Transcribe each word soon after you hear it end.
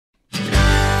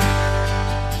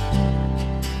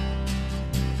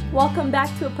Welcome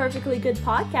back to A Perfectly Good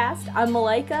Podcast. I'm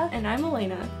Malaika. And I'm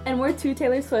Elena. And we're two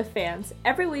Taylor Swift fans.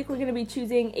 Every week we're going to be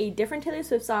choosing a different Taylor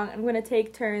Swift song and we're going to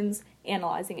take turns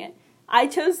analyzing it. I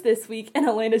chose this week and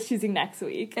Elena's choosing next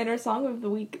week. And our song of the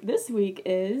week this week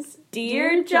is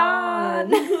Dear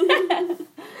John.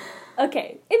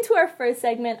 Okay, into our first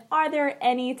segment, are there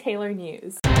any Taylor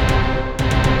news?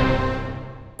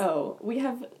 Oh, we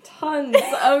have tons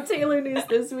of Taylor news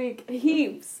this week.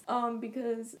 Heaps.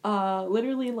 Because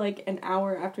literally like an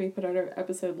hour after we put out our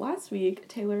episode last week,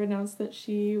 Taylor announced that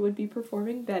she would be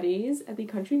performing Betty's at the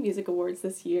Country Music Awards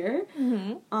this year.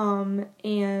 Mm-hmm.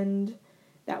 And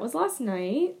that was last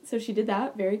night. So she did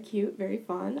that. Very cute, very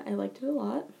fun. I liked it a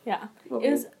lot. Yeah.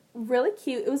 It was really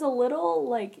cute. It was a little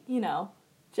like,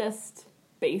 just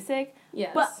basic.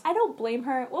 Yes. But I don't blame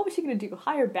her. What was she going to do?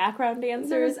 Hire background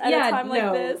dancers at a time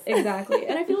like this? Exactly.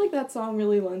 And I feel like that song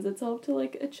really lends itself to,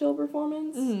 like, a chill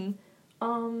performance.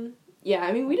 Mm-hmm. Yeah,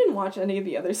 I mean, we didn't watch any of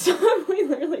the other stuff. We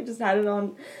literally just had it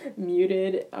on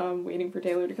muted, waiting for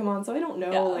Taylor to come on. So I don't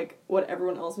know, like, what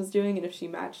everyone else was doing and if she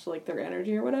matched, like, their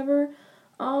energy or whatever.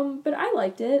 But I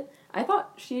liked it. I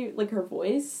thought her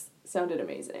voice sounded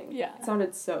amazing. Yeah. It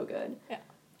sounded so good. Yeah.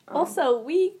 Also,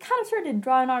 we kind of started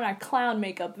drawing on our clown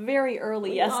makeup very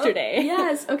early yesterday.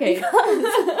 Yes, okay.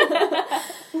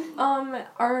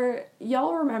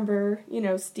 Y'all remember,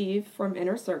 Steve from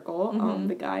Inner Circle,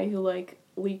 the guy who, like,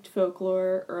 leaked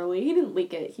Folklore early. He didn't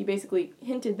leak it. He basically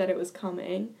hinted that it was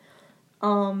coming.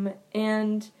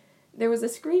 And there was a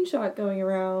screenshot going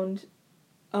around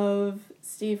of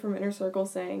Steve from Inner Circle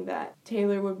saying that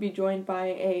Taylor would be joined by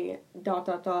a ...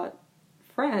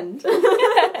 friend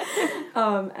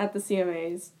at the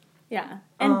CMAs. Yeah.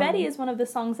 And Betty is one of the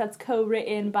songs that's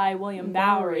co-written by William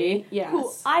Bowery, yes.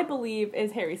 who I believe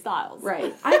is Harry Styles.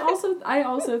 Right. I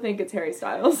also think it's Harry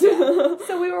Styles.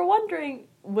 So we were wondering,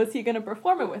 was he going to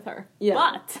perform it with her?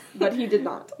 Yeah. But he did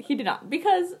not. He did not.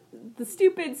 Because the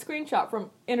stupid screenshot from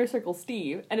Inner Circle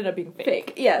Steve ended up being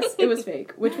fake. Yes, it was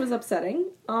fake, which was upsetting.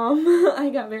 I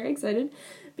got very excited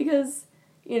because,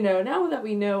 now that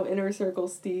we know Inner Circle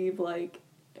Steve, like,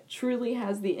 truly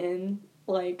has the in,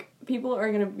 like, people are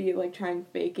gonna be, like, trying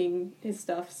faking his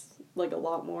stuff, like, a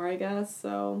lot more, I guess,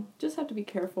 so just have to be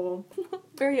careful.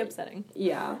 Very upsetting.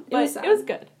 Yeah. But it was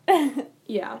good.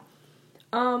 Yeah.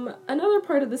 Another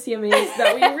part of the CMAs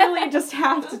that we really just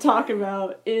have to talk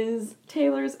about is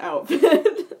Taylor's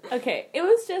outfit. Okay, it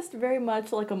was just very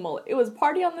much like a mullet. It was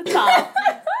party on the top,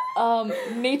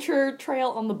 nature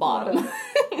trail on the bottom.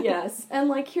 Yes, and,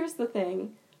 like, here's the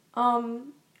thing.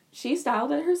 She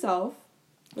styled it herself.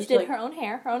 She did her own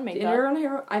hair, her own makeup. Did her own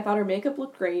hair. I thought her makeup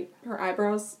looked great. Her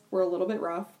eyebrows were a little bit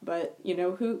rough, but,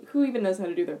 who even knows how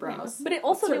to do their brows? But they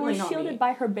were shielded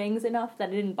by her bangs enough that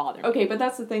it didn't bother me. Okay, but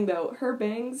that's the thing, though. Her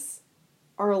bangs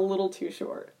are a little too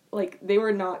short. Like, they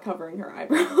were not covering her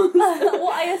eyebrows.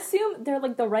 Well, I assume they're,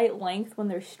 like, the right length when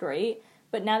they're straight,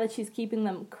 but now that she's keeping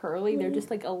them curly, they're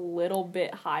just, like, a little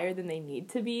bit higher than they need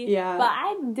to be. Yeah. But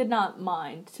I did not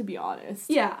mind, to be honest.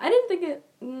 Yeah, I didn't think it...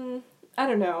 I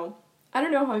don't know. I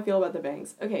don't know how I feel about the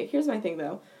bangs. Okay, here's my thing,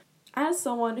 though. As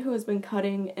someone who has been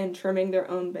cutting and trimming their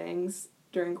own bangs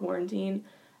during quarantine,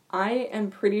 I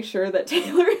am pretty sure that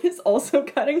Taylor is also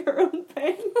cutting her own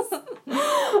bangs.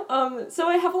 So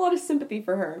I have a lot of sympathy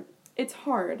for her. It's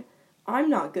hard.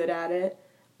 I'm not good at it.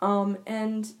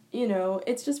 And,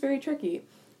 it's just very tricky.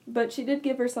 But she did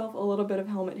give herself a little bit of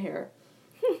helmet hair,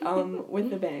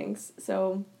 with the bangs.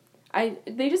 So,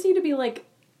 they just need to be, like,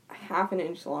 half an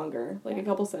inch longer, like a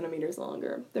couple centimeters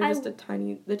longer. They're just the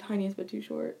tiniest bit too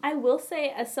short. I will say,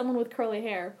 as someone with curly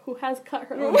hair who has cut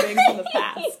her own bangs in the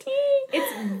past,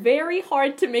 it's very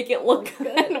hard to make it look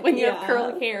good when you have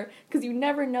curly hair, because you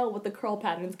never know what the curl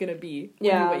pattern's gonna be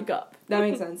when you wake up. That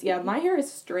makes sense. Yeah, my hair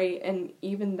is straight, and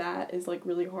even that is, like,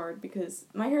 really hard, because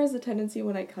my hair has a tendency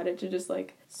when I cut it to just,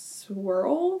 like,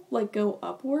 swirl, like, go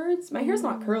upwards. My hair's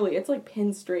not curly, it's, like,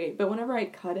 pin straight, but whenever I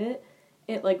cut it,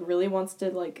 it, like, really wants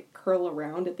to, like, curl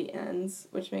around at the ends,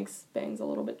 which makes bangs a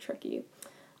little bit tricky.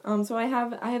 So I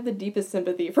have the deepest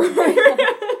sympathy for her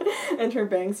and her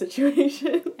bang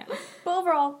situation. Yeah. But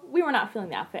overall, we were not feeling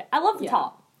the outfit. I love the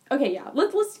top. Okay, yeah.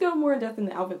 Let's go more in depth in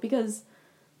the outfit, because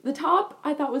the top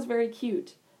I thought was very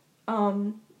cute.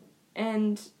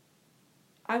 And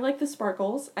I like the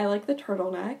sparkles. I like the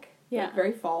turtleneck. Yeah. Like,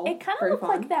 very fall. It kind of looked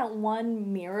like that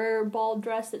one mirror ball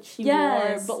dress that she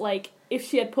wore, but, like, if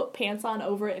she had put pants on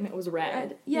over it and it was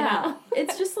red. Yeah.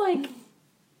 It's just, like,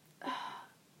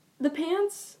 the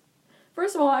pants...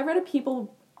 First of all, I read a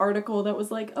People article that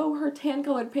was like, oh, her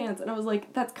tan-colored pants, and I was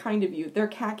like, that's kind of you. They're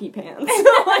khaki pants.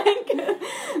 Like,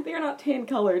 they are not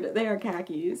tan-colored. They are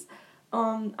khakis.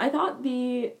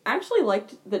 I actually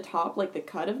liked the top, like, the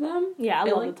cut of them. Yeah, I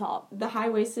love the top. The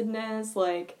high-waistedness,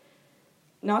 like,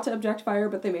 not to objectify her,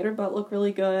 but they made her butt look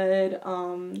really good.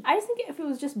 I just think if it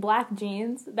was just black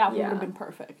jeans, that would have been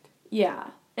perfect. Yeah.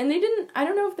 And I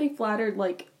don't know if they flattered,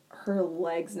 like, her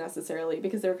legs necessarily,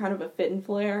 because they were kind of a fit and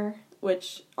flare,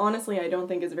 which, honestly, I don't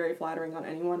think is very flattering on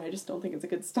anyone. I just don't think it's a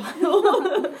good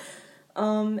style.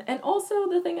 And also,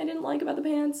 the thing I didn't like about the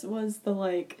pants was the,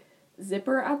 like,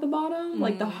 zipper at the bottom,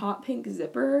 like the hot pink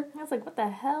zipper. I was like, what the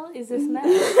hell is this mess?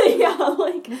 Yeah,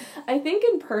 like, I think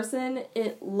in person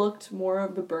it looked more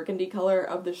of the burgundy color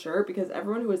of the shirt, because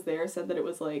everyone who was there said that it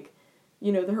was, like,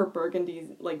 you know, her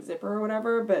burgundy, like, zipper or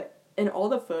whatever, but in all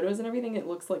the photos and everything, it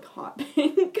looks like hot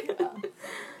pink. Yeah.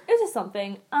 It's just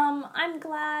something. I'm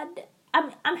glad.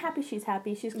 I'm happy she's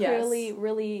happy. She's clearly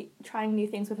really trying new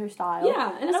things with her style.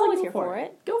 Yeah, and I'm always here for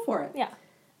it. Go for it. Yeah.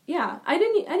 Yeah, I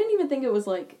didn't even think it was,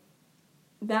 like,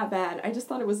 that bad. I just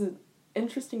thought it was an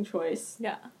interesting choice.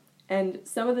 Yeah. And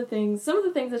some of the things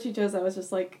that she chose, I was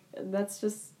just like, that's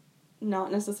just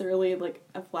not necessarily, like,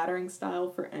 a flattering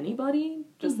style for anybody.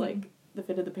 Just, like, the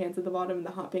fit of the pants at the bottom and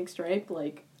the hot pink stripe.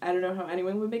 Like, I don't know how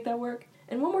anyone would make that work.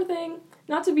 And one more thing,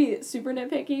 not to be super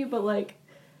nitpicky, but, like,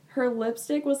 her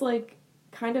lipstick was, like,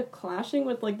 kind of clashing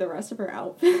with, like, the rest of her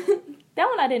outfit. That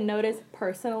one I didn't notice,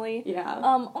 personally. Yeah.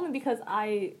 Only because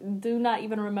I do not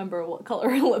even remember what color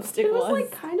her lipstick was. It was,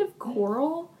 like, kind of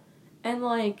coral, and,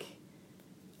 like,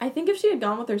 I think if she had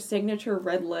gone with her signature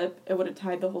red lip, it would have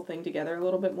tied the whole thing together a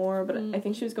little bit more, but I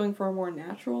think she was going for a more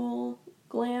natural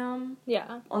glam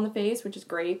on the face, which is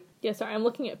great. Yeah, sorry, I'm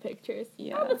looking at pictures.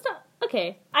 Yeah. Oh, it's not...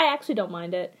 Okay, I actually don't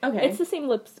mind it. Okay. It's the same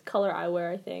lips color I wear,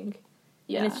 I think.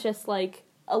 Yeah. And it's just, like,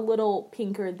 a little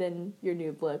pinker than your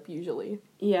nude lip, usually.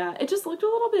 Yeah, it just looked a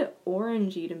little bit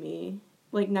orangey to me.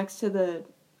 Like, next to the,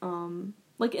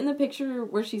 like, in the picture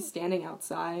where she's standing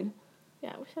outside.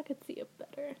 Yeah, I wish I could see it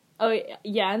better. Oh,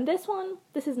 yeah, and this one,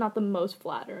 this is not the most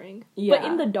flattering. Yeah. But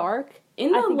in the dark,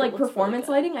 in the, like, performance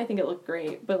lighting, I think it looked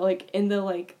great. But, like, in the,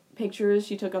 like, pictures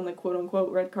she took on the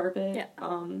quote-unquote red carpet,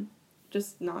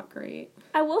 just not great.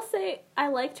 I will say, I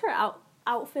liked her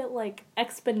outfit, like,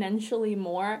 exponentially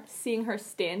more, seeing her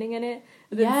standing in it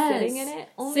than sitting in it.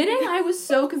 Sitting, I was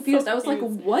so confused. I was like,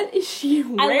 what is she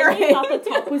wearing? I literally thought the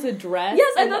top was a dress.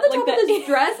 Yes, I thought the top was a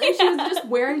dress, and she was just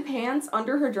wearing pants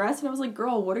under her dress, and I was like,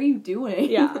 girl, what are you doing?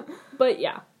 Yeah, but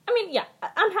yeah. I mean, yeah,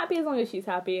 I'm happy as long as she's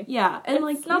happy. Yeah, and, it's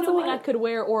like, not something I could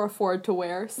wear or afford to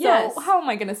wear, so how am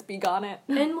I gonna speak on it?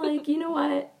 And, like, you know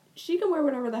what? She can wear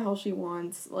whatever the hell she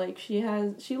wants. Like, she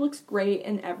looks great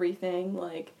in everything.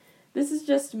 Like, this is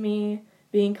just me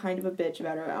being kind of a bitch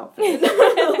about her outfit.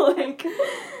 Like,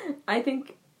 I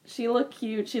think she looked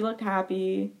cute, she looked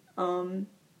happy, and,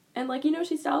 like, you know,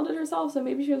 she styled it herself, so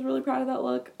maybe she was really proud of that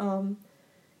look.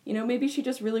 You know, maybe she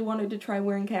just really wanted to try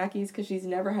wearing khakis, because she's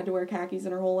never had to wear khakis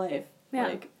in her whole life. Yeah,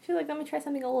 like, she's like, let me try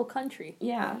something a little country.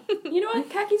 Yeah. You know what?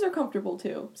 Khakis are comfortable,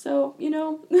 too. So, you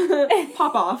know,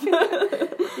 pop off.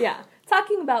 Yeah.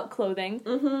 Talking about clothing,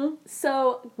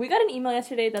 so we got an email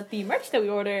yesterday that the merch that we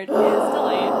ordered is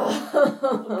delayed,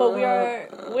 but we are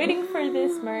waiting for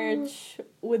this merch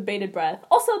with bated breath.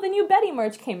 Also, the new Betty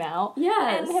merch came out,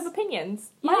 and we have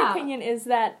opinions. My opinion is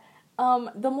that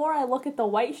the more I look at the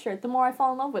white shirt, the more I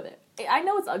fall in love with it. I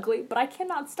know it's ugly, but I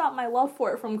cannot stop my love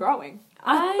for it from growing.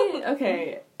 I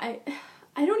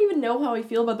don't even know how I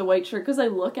feel about the white shirt, because I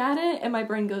look at it and my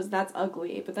brain goes, that's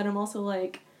ugly, but then I'm also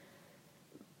like,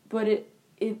 but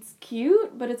it's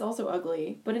cute, but it's also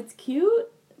ugly. But it's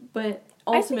cute, but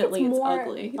ultimately it's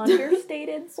ugly.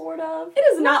 Understated, sort of. It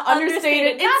is not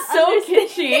understated. It's so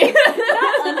kitschy.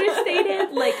 Not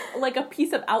understated, like a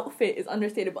piece of outfit is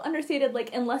understated, but understated,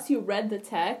 like, unless you read the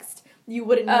text, you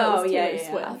wouldn't know it was Taylor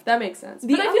Swift. That makes sense.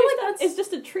 But I feel like it's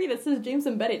just a tree that says James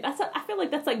and Betty. I feel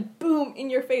like that's like, boom, in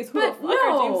your face. Who the fuck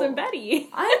are James and Betty?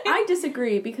 I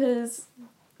disagree, because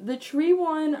the tree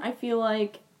one, I feel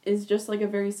like, is just, like, a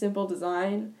very simple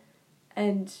design,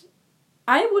 and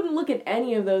I wouldn't look at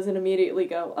any of those and immediately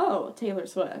go, oh, Taylor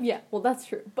Swift. Yeah, well, that's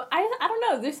true. But I don't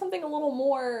know, there's something a little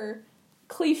more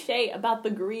cliche about the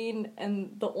green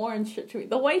and the orange shirt to me.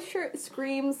 The white shirt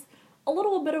screams a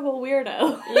little bit of a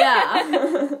weirdo.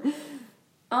 Yeah.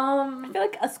 I feel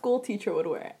like a school teacher would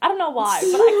wear it. I don't know why,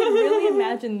 but I can really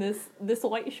imagine this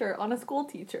white shirt on a school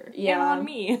teacher. Yeah. And on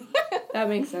me. That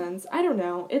makes sense. I don't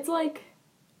know. It's like,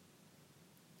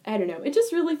 I don't know. It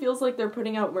just really feels like they're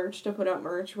putting out merch to put out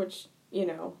merch, which, you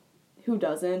know, who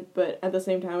doesn't? But at the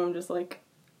same time, I'm just like,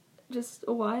 Just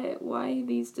why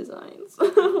these designs?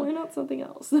 Why not something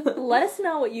else? Let us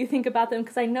know what you think about them,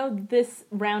 because I know this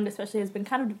round especially has been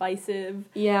kind of divisive.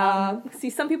 Yeah. See,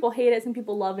 some people hate it, some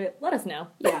people love it. Let us know.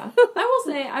 Yeah. I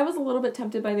will say, I was a little bit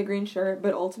tempted by the green shirt,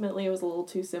 but ultimately it was a little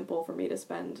too simple for me to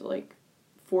spend, like,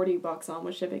 $40 on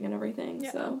with shipping and everything,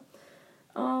 yeah. So.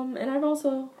 And I've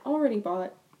also already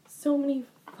bought so many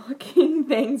fucking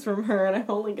things from her, and I've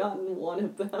only gotten one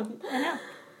of them. I know.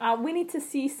 We need to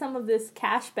see some of this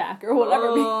cash back or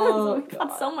whatever, because we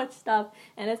got so much stuff,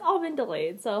 and it's all been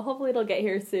delayed, so hopefully it'll get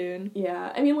here soon.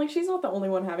 Yeah, I mean, like, she's not the only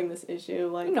one having this issue,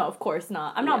 like... No, of course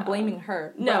not. I'm not blaming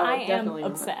her, but no, I am definitely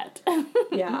upset.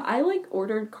 Yeah, I, like,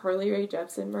 ordered Carly Rae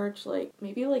Jepsen merch, like,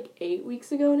 maybe, like, 8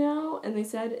 weeks ago now, and they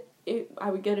said I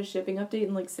would get a shipping update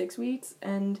in, like, 6 weeks,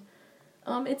 and...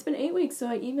 it's been 8 weeks, so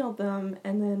I emailed them,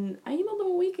 and then I emailed them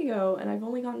a week ago, and I've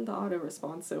only gotten the auto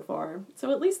response so far.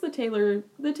 So at least the Taylor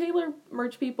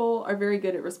merch people are very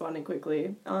good at responding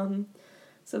quickly.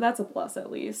 So that's a plus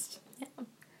at least.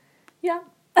 Yeah.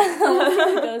 We'll see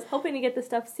how it goes. Hoping to get the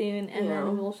stuff soon, and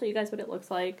then we'll show you guys what it looks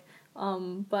like.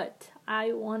 But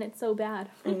I want it so bad.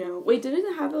 I know. Wait, did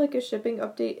it have, like, a shipping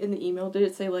update in the email? Did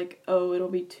it say, like, oh, it'll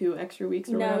be 2 extra weeks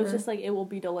or whatever? No, it's just like, it will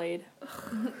be delayed.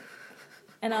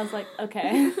 And I was like,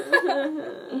 okay.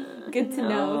 Good to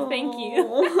know. Thank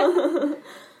you.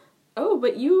 Oh,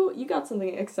 but you got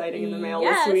something exciting in the mail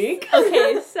this week.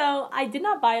 Okay, so I did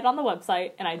not buy it on the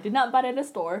website, and I did not buy it at a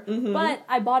store, but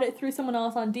I bought it through someone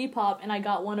else on Depop, and I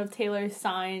got one of Taylor's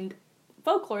signed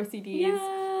folklore CDs.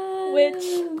 Which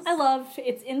I love.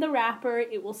 It's in the wrapper.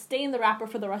 It will stay in the wrapper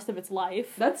for the rest of its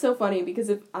life. That's so funny, because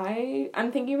if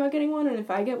I'm thinking about getting one, and if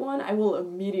I get one, I will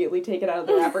immediately take it out of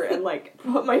the wrapper and, like,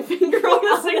 put my finger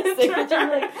on the signature.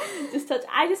 Like, just touch.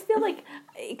 I just feel like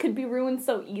it could be ruined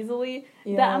so easily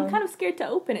that I'm kind of scared to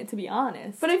open it, to be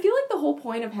honest. But I feel like the whole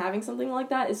point of having something like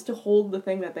that is to hold the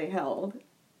thing that they held.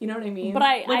 You know what I mean? But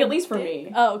at least for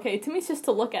me. Oh, okay. To me, it's just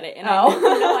to look at it, and I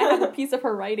know I have a piece of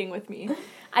her writing with me.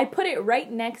 I put it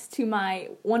right next to my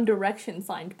One Direction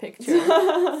signed picture.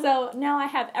 So now I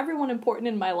have everyone important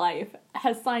in my life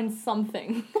has signed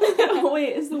something.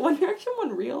 Wait, is the One Direction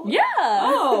one real? Yeah.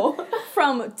 Oh.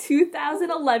 From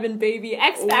 2011, baby.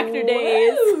 X Factor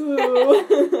days.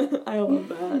 I love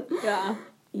that. Yeah.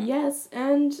 Yes,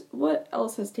 and what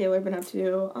else has Taylor been up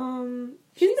to?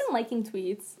 She's been liking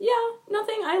tweets. Yeah,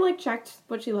 nothing. I, like, checked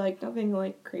what she liked. Nothing,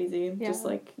 like, crazy. Yeah. Just,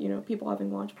 like, you know, people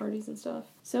having launch parties and stuff.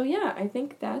 So, yeah, I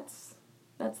think that's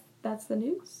the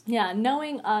news. Yeah,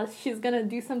 knowing us, she's gonna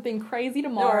do something crazy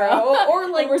tomorrow. Or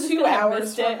like 2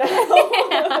 hours from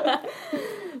now.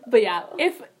 But yeah,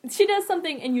 if she does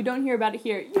something and you don't hear about it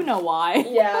here, you know why.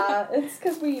 Yeah, it's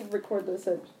because we record this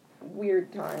at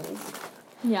weird times.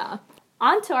 Yeah.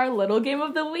 On to our little game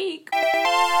of the week.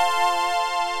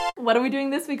 What are we doing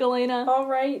this week, Elena?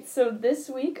 Alright, so this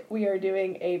week we are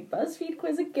doing a BuzzFeed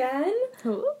quiz again.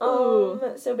 Ooh.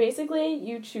 So basically,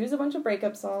 you choose a bunch of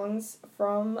breakup songs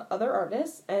from other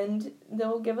artists, and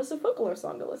they'll give us a folklore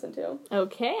song to listen to.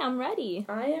 Okay, I'm ready.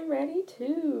 I am ready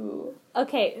too.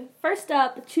 Okay, first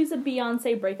up, choose a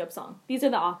Beyonce breakup song. These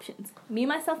are the options. Me,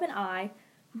 Myself, and I,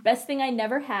 Best Thing I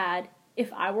Never Had,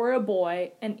 If I Were a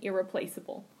Boy, and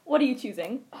Irreplaceable. What are you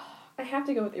choosing? I have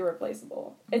to go with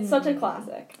Irreplaceable. It's such a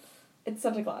classic. It's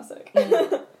such a classic.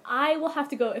 I will have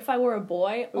to go If I Were a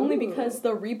Boy, only because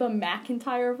the Reba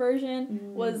McEntire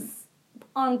version was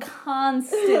on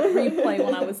constant replay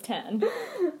when I was 10.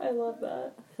 I love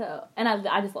that. So, and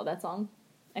I just love that song.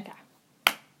 Okay.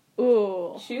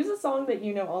 Ooh. Choose a song that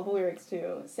you know all the lyrics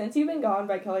to. Since You've Been Gone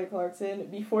by Kelly Clarkson,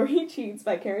 Before He Cheats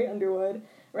by Carrie Underwood,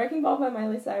 Wrecking Ball by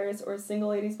Miley Cyrus, or Single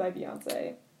Ladies by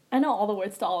Beyonce. I know all the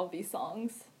words to all of these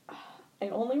songs. I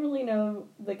only really know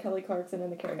the Kelly Clarkson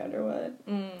and the Carrie Underwood.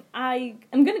 I'm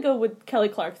gonna go with Kelly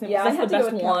Clarkson because that's the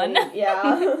best one.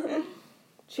 Yeah.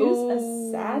 Choose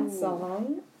a sad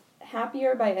song.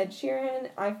 Happier by Ed Sheeran,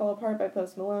 I Fall Apart by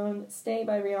Post Malone, Stay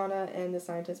by Rihanna, and The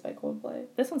Scientist by Coldplay.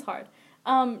 This one's hard.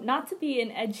 Not to be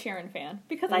an Ed Sheeran fan,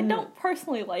 because I don't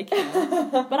personally like him,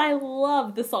 but I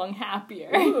love the song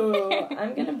Happier. Ooh,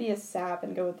 I'm gonna be a sap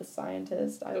and go with The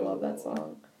Scientist. I love that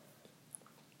song.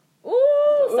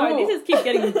 Ooh, sorry, these just keep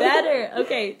getting better.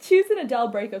 Okay, choose an Adele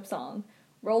breakup song.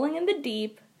 Rolling in the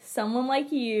Deep, Someone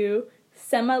Like You,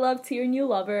 Send My Love to Your New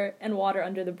Lover, and Water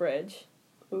Under the Bridge.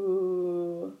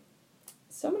 Ooh.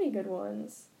 So many good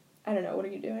ones. I don't know, what are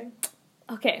you doing?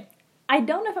 Okay, I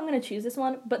don't know if I'm going to choose this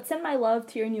one, but Send My Love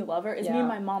to Your New Lover is me and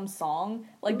my mom's song.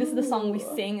 Like, this is the song we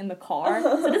sing in the car,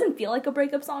 so it doesn't feel like a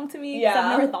breakup song to me, because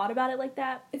I've never thought about it like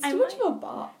that. It's too much of a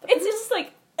bop. It's just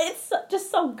like, it's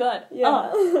just so good.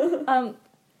 Yeah.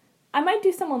 I might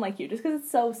do Someone Like You, just because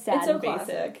it's so sad and classic.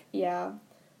 basic. Yeah.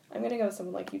 I'm gonna go with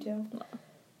Someone Like You Too.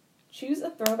 Choose a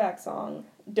throwback song.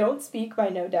 Don't Speak by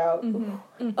No Doubt.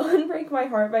 Mm-hmm. Unbreak My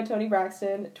Heart by Toni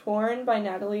Braxton. Torn by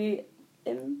Natalie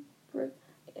Imbruglia?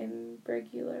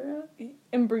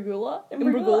 Imbruglia? I don't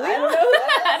know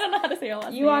that. I don't know how to say her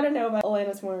last name. You Ought to Know by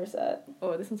Alanis Morissette.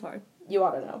 Oh, this one's hard. You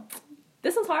Ought to Know.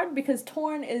 This one's hard because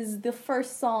Torn is the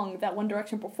first song that One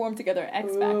Direction performed together at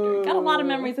X Factor. Got a lot of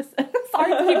memories.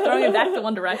 Sorry to keep throwing it back to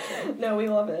One Direction. No, we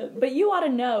love it. But You Ought to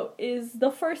Know is the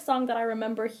first song that I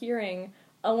remember hearing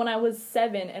when I was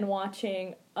 7 and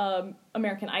watching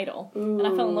American Idol. Ooh. And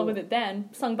I fell in love with it then,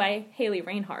 sung by Haley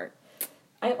Reinhart.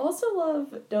 I also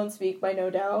love Don't Speak by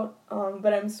No Doubt,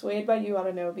 but I'm swayed by You Ought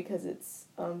to Know because it's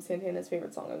Santana's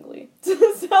favorite song on Glee.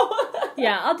 So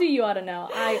yeah, I'll do You Ought to Know.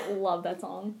 I love that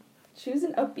song. Choose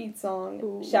an upbeat song.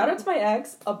 Ooh. Shout Out to My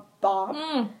Ex, a bop.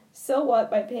 Mm. So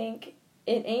What by Pink.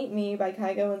 It Ain't Me by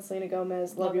Kygo and Selena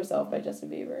Gomez. Love Yourself by Justin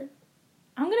Bieber.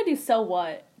 I'm gonna do So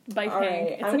What by Pink.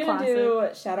 Right, It's I'm a gonna classic. do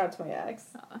Shout Out to My Ex.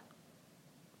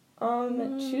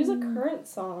 Choose a current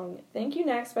song. Thank You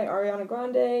Next by Ariana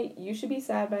Grande. You Should Be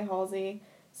Sad by Halsey.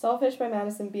 Selfish by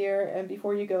Madison Beer. And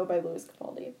Before You Go by Louis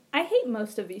Capaldi. I hate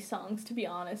most of these songs, to be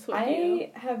honest with you.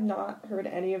 I have not heard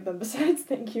any of them besides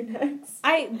Thank You Next.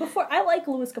 I like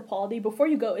Louis Capaldi. Before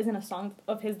You Go isn't a song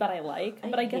of his that I like,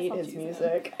 but I guess hate I'll his choose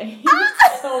music. I hate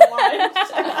it so much.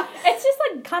 It's just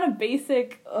like kind of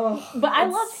basic, Ugh, but I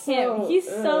it's love him. He's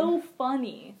so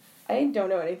funny. I don't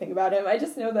know anything about him. I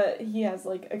just know that he has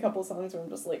like a couple songs where I'm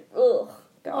just like, ugh,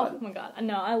 God. Oh my god.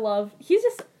 No, he's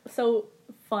just so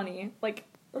funny. Like,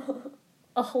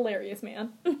 a hilarious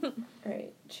man.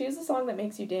 Alright, choose a song that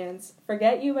makes you dance.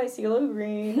 Forget You by CeeLo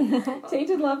Green.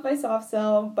 Tainted Love by Soft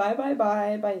Cell. Bye Bye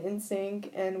Bye by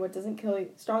NSYNC. And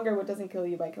Stronger, What Doesn't Kill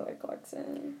You by Kelly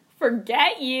Clarkson.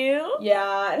 Forget You.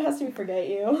 Yeah, it has to be Forget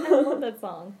You. I love that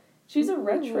song. Choose a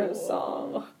retro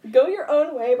song. Go Your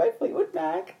Own Way by Fleetwood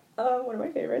Mac. One of my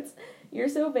favorites. You're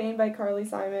So Vain by Carly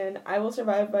Simon. I Will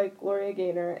Survive by Gloria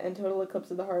Gaynor. And Total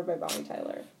Eclipse of the Heart by Bonnie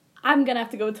Tyler. I'm gonna have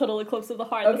to go with Total Eclipse of the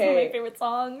Heart. That's one of my favorite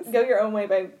songs. Go Your Own Way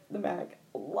by The Mac.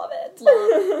 Love it.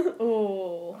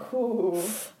 Ooh.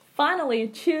 Finally,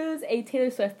 choose a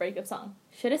Taylor Swift breakup song.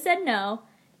 Should have said no.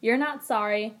 You're Not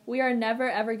Sorry. We Are Never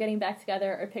Ever Getting Back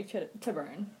Together. Or Picture to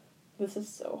Burn. This is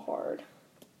so hard.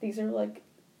 These are like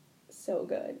so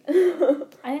good. I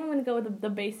think I'm gonna go with the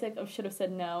basic of Should Have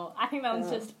Said No. I think that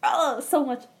one's just so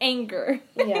much anger.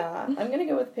 Yeah, I'm gonna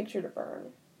go with Picture to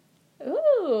Burn.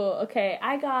 Ooh, okay.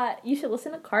 I got You Should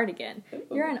Listen to Cardigan. Ooh.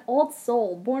 You're an old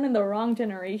soul, born in the wrong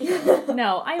generation.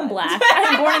 No, I am black. I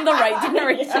am born in the right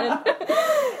generation. Yeah.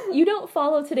 You don't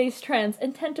follow today's trends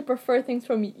and tend to prefer things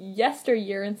from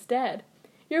yesteryear instead.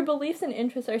 Your beliefs and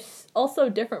interests are also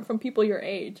different from people your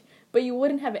age, but you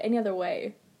wouldn't have it any other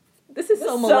way. This is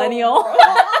so millennial.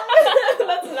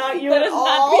 That's not you that at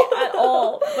all. That is not me at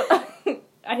all. But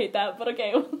I hate that, but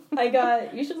okay. I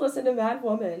got, You Should Listen to Mad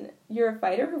Woman. You're a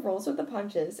fighter who rolls with the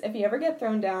punches. If you ever get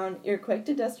thrown down, you're quick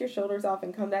to dust your shoulders off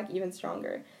and come back even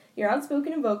stronger. You're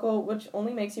outspoken and vocal, which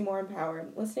only makes you more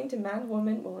empowered. Listening to Mad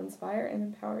Woman will inspire and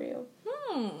empower you.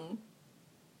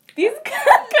 These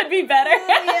could be better. Yeah,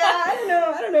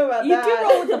 I don't know about that. You do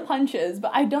roll with the punches,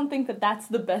 but I don't think that that's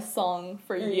the best song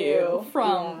for you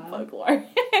from Folklore.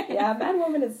 Yeah, Mad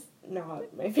Woman is not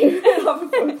my favorite off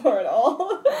of Folklore at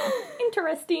all.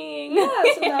 Interesting. Yeah,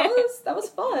 so that was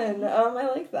fun. I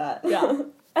like that. Yeah.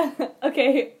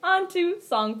 Okay, on to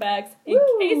song facts. In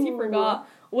case you forgot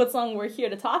what song we're here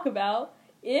to talk about,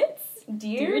 it's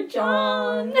Dear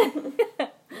John.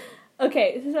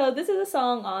 Okay, so this is a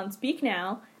song on Speak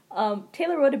Now.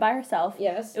 Taylor wrote it by herself.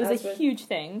 Yes. It was a huge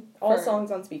thing. All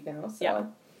songs on Speak Now, so. Yeah.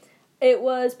 It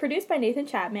was produced by Nathan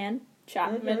Chapman.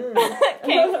 Mm-hmm.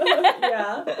 Okay.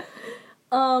 Yeah.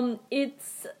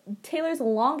 It's Taylor's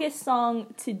longest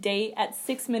song to date at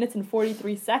 6 minutes and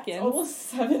 43 seconds. It's almost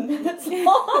 7 minutes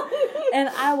long. And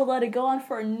I will let it go on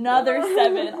for another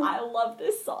 7. I love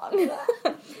this song.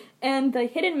 And the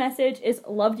hidden message is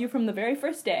Loved You From the Very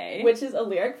First Day. Which is a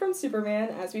lyric from Superman,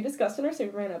 as we discussed in our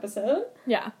Superman episode.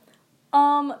 Yeah.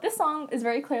 This song is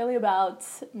very clearly about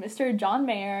Mr. John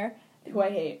Mayer. Who I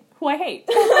hate.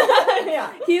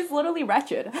 Yeah. He's literally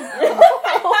wretched. Like,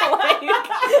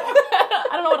 I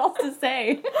don't know what else to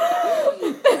say.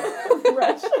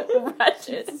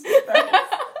 Wretched.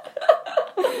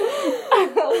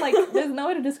 Like, there's no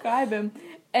way to describe him.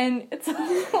 And it's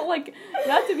like,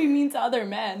 not to be mean to other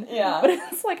men. Yeah. But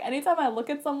it's like, anytime I look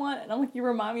at someone and I'm like, you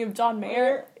remind me of John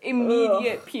Mayer,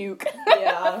 immediate puke.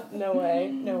 Yeah, no way.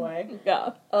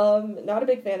 Yeah. Not a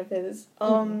big fan of his.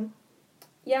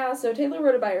 Yeah, so Taylor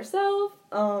wrote it by herself.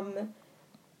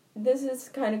 this is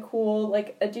kind of cool.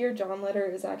 Like, a Dear John letter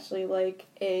is actually, like,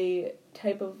 a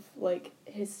type of, like,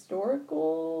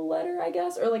 historical letter, I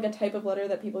guess, or, like, a type of letter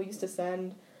that people used to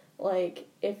send, like,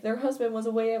 if their husband was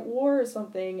away at war or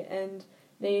something, and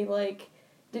they, like,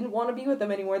 didn't want to be with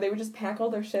them anymore, they would just pack all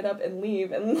their shit up and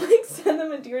leave, and, like, send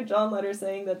them a Dear John letter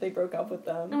saying that they broke up with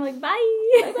them. I'm like, bye!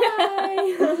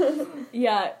 Bye-bye!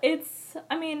 Yeah, it's,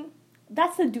 I mean,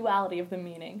 that's the duality of the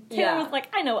meaning. Taylor was like,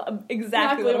 I know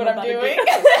exactly what I'm doing.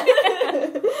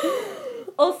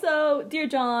 Also, Dear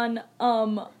John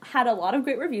had a lot of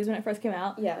great reviews when it first came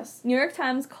out. Yes. New York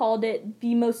Times called it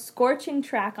the most scorching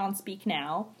track on Speak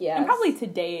Now. Yes. And probably to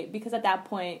date, because at that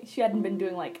point, she hadn't been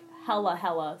doing, like,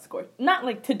 hella scorch. Not,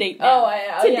 like, to date now.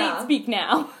 Date Speak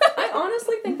Now. I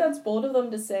honestly think that's bold of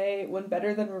them to say when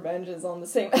Better Than Revenge is on the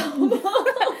same album.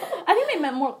 I think they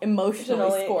meant more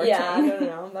emotionally scorching. Yeah,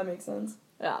 no, that makes sense.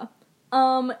 Yeah.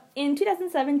 In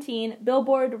 2017,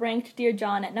 Billboard ranked Dear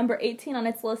John at number 18 on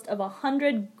its list of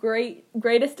 100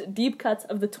 greatest deep cuts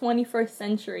of the 21st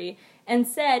century, and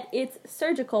said it's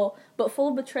surgical, but full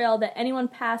of betrayal that anyone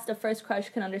past a first crush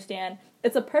can understand.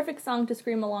 It's a perfect song to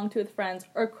scream along to with friends,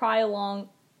 or cry along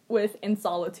with in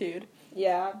solitude.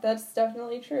 Yeah, that's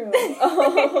definitely true.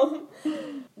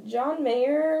 John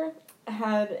Mayer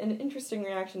had an interesting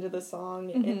reaction to the song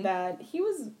in that he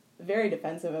was very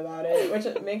defensive about it, which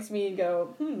makes me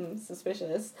go,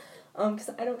 suspicious. Because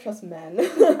I don't trust men.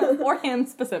 Or him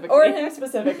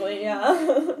specifically.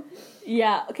 Yeah.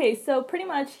 Yeah, okay, so pretty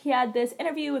much he had this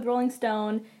interview with Rolling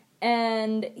Stone,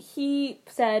 and he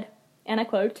said, and I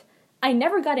quote, "I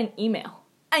never got an email.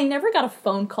 I never got a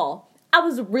phone call. I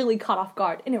was really caught off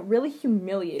guard, and it really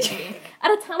humiliated me.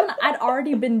 At a time when I'd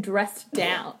already been dressed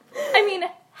down. I mean,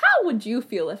 how would you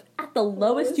feel if, at the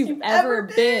lowest you've ever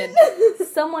been,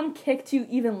 someone kicked you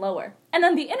even lower?" And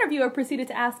then the interviewer proceeded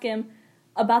to ask him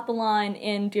about the line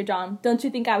in Dear John, "Don't you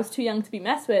think I was too young to be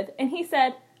messed with?" And he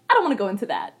said, "I don't want to go into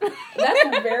that."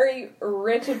 That's very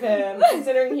rich of him,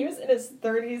 considering he was in his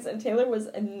 30s and Taylor was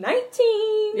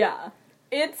 19. Yeah.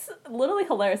 It's literally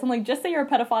hilarious. I'm like, just say you're a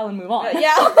pedophile and move on.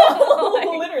 Yeah,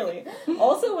 literally.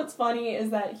 Also, what's funny is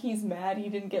that he's mad he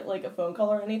didn't get, like, a phone call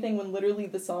or anything when literally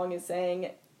the song is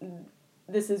saying,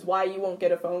 this is why you won't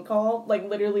get a phone call. Like,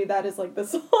 literally, that is, like, the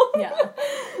song. Yeah.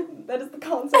 That is the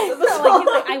concept of the song. He's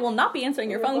like, I will not be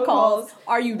answering your phone calls.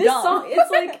 Are you this dumb? Song,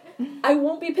 it's like, I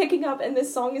won't be picking up, and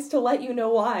this song is to let you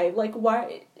know why. Like,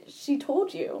 why... She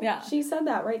told you. Yeah. She said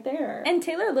that right there. And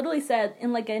Taylor literally said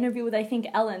in, like, an interview with, I think,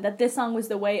 Ellen, that this song was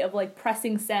the way of, like,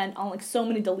 pressing send on, like, so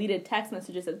many deleted text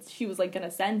messages that she was, like,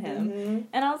 gonna send him. Mm-hmm.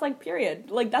 And I was like,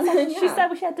 period. Like, that's all she said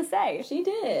what she had to say. She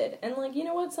did. And, like, you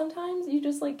know what? Sometimes you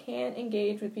just, like, can't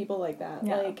engage with people like that.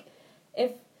 Yeah. Like,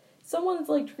 if someone's,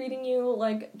 like, treating you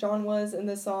like John was in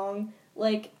this song...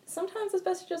 Like, sometimes it's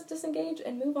best to just disengage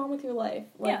and move on with your life.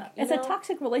 Like, yeah, it's a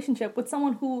toxic relationship with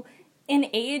someone who... in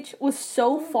age was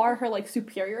so far her, like,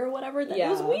 superior or whatever that it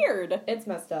was weird. It's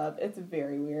messed up. It's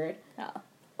very weird. Yeah.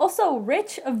 Also,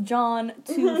 rich of John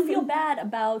to feel bad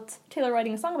about Taylor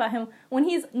writing a song about him when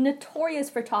he's notorious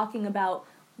for talking about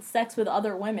sex with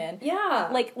other women. Yeah.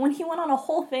 Like, when he went on a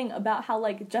whole thing about how,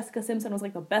 like, Jessica Simpson was,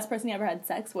 like, the best person he ever had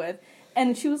sex with.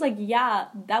 And she was like, yeah,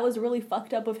 that was really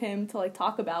fucked up of him to, like,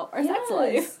 talk about our sex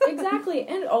life. Exactly.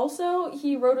 And also,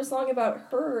 he wrote a song about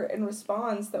her in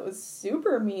response that was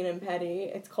super mean and petty.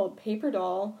 It's called Paper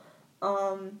Doll.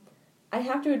 I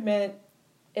have to admit,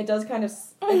 it's kind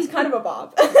of a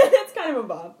bop. It's kind of a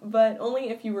bop. But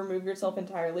only if you remove yourself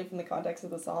entirely from the context of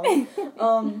the song.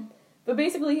 But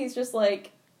basically, he's just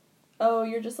like, oh,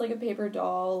 you're just like a paper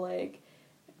doll. Like,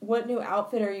 what new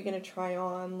outfit are you going to try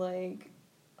on? Like...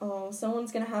 oh,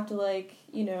 someone's gonna have to, like,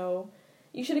 you know,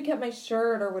 you should have kept my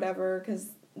shirt or whatever,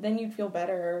 because then you'd feel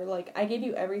better. Like, I gave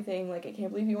you everything. Like, I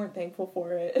can't believe you weren't thankful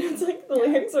for it. And it's like, the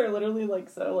lyrics are literally,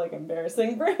 like, so, like,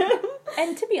 embarrassing for him.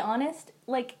 And to be honest,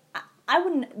 like, I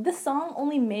wouldn't, this song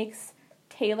only makes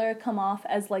Taylor come off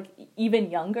as, like,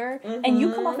 even younger, and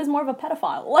you come off as more of a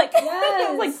pedophile. Like,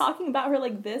 yes. Like, talking about her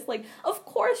like this, like, of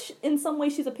course, in some way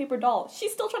she's a paper doll.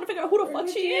 She's still trying to figure out who the fuck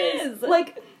she is.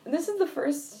 Like, this is the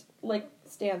first, like,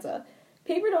 stanza.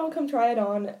 Paper doll, come try it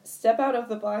on. Step out of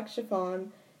the black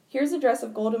chiffon. Here's a dress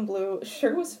of gold and blue.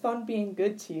 Sure was fun being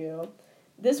good to you.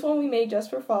 This one we made just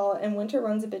for fall, and winter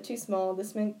runs a bit too small.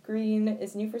 This mint green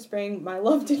is new for spring. My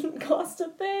love didn't cost a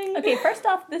thing. Okay, first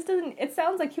off, this doesn't... It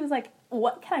sounds like he was like,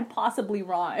 what can I possibly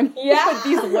rhyme with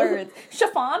these words?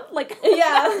 Chiffon? Like, yeah.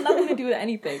 That has nothing to do with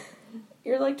anything.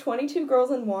 You're like 22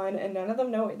 girls in one, and none of them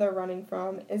know what they're running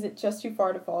from. Is it just too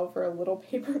far to fall for a little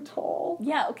paper doll?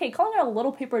 Yeah, okay, calling her a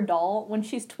little paper doll when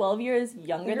she's 12 years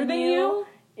younger than you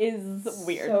is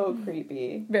weird. So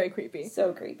creepy. Very creepy.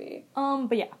 So creepy.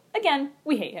 But yeah, again,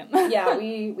 we hate him. Yeah,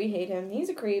 we hate him. He's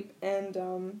a creep,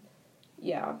 and,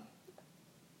 yeah.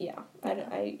 Yeah.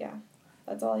 Yeah.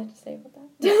 That's all I have to say about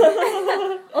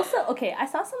that. Also, okay, I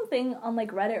saw something on,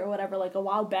 like, Reddit or whatever, like, a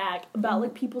while back about,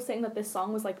 like, people saying that this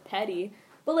song was, like, petty.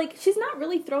 But, like, she's not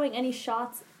really throwing any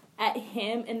shots at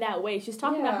him in that way. She's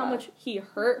talking about how much he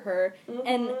hurt her. Mm-hmm.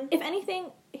 And, if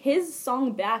anything, his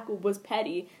song back was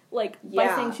petty. Like, by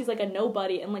saying she's, like, a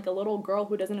nobody and, like, a little girl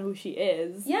who doesn't know who she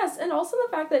is. Yes, and also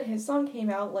the fact that his song came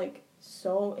out, like,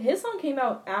 his song came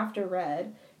out after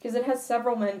Red. Because it has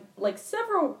several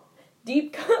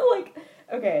deep, like...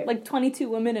 Okay. Like 22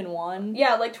 women in one.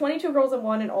 Yeah, like 22 girls in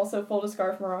one, and also Full to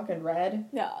Scarf, Moroccan Red.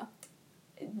 Yeah.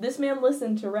 This man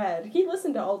listened to Red. He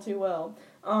listened to All Too Well.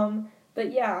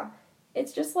 But yeah,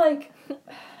 it's just like...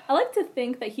 I like to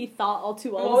think that he thought All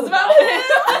Too Well was about him.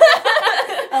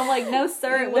 I'm like, no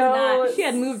sir, it was not. She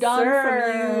had moved on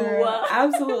from you.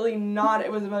 Absolutely not.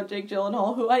 It was about Jake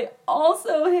Gyllenhaal, who I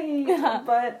also hate.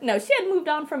 But no, she had moved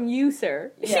on from you,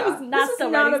 sir. Yeah, she was not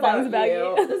still writing songs about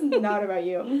you. This is not about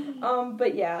you.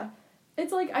 But yeah,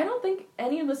 it's like, I don't think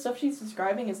any of the stuff she's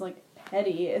describing is like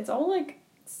petty. It's all like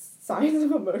signs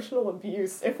of emotional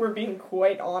abuse, if we're being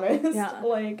quite honest. Yeah.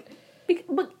 Like...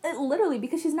 But literally,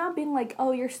 because she's not being like,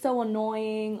 oh, you're so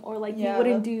annoying, or like, you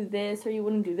wouldn't do this, or you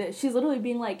wouldn't do this. She's literally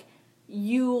being like,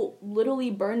 you literally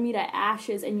burned me to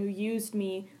ashes, and you used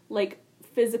me, like,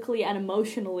 physically and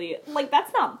emotionally. Like,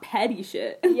 that's not petty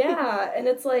shit. Yeah, and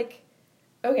it's like,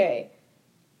 okay.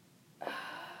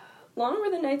 Long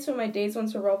were the nights when my days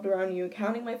once revolved around you,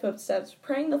 counting my footsteps,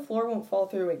 praying the floor won't fall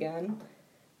through again.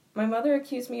 My mother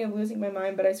accused me of losing my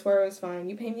mind, but I swear I was fine.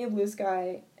 You paint me a blue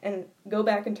sky and go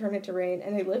back and turn it to rain,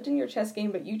 and I lived in your chess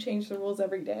game, but you change the rules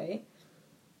every day.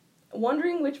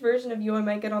 Wondering which version of you I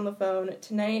might get on the phone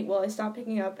tonight, well, I stopped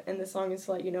picking up, and the song is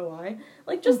to let you know why.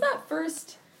 Like, just that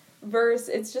first verse,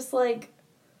 it's just like,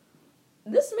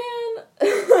 this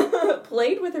man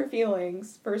played with her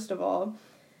feelings, first of all.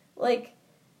 Like,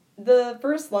 the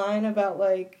first line about,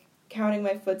 like, counting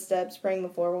my footsteps, praying the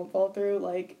floor won't fall through,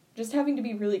 like, just having to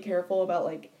be really careful about,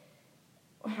 like,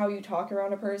 how you talk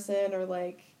around a person or,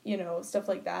 like, you know, stuff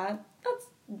like that. That's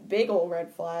big ol'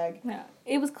 red flag. Yeah.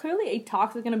 It was clearly a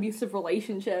toxic and abusive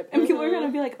relationship. And people are going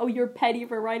to be like, oh, you're petty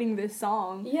for writing this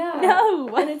song. Yeah. No!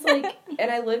 And it's like,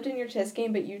 and I lived in your chess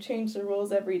game, but you change the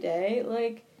rules every day.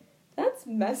 Like, that's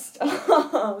messed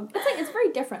up. It's like, it's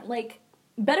very different. Like,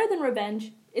 Better Than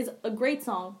Revenge is a great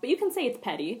song, but you can say it's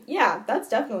petty. Yeah, that's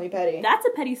definitely petty. That's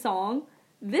a petty song.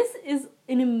 This is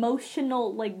an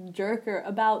emotional, like, jerker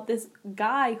about this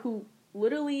guy who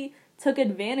literally took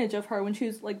advantage of her when she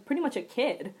was, like, pretty much a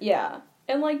kid. Yeah.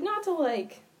 And, like, not to,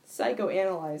 like,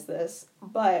 psychoanalyze this,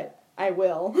 but I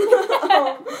will.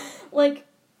 Like,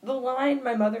 the line,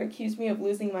 my mother accused me of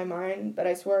losing my mind, but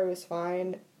I swear I was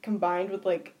fine, combined with,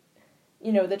 like,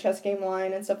 you know, the chess game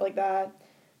line and stuff like that.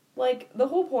 Like, the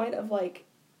whole point of, like,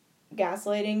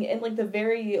 gaslighting in, like, the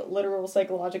very literal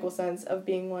psychological sense of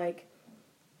being, like,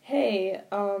 hey,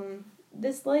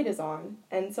 this light is on,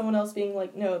 and someone else being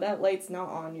like, no, that light's not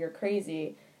on, you're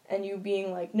crazy, and you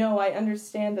being like, no, I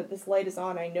understand that this light is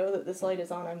on, I know that this light is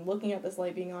on, I'm looking at this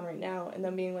light being on right now, and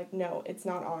then being like, no, it's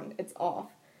not on, it's off.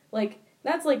 Like,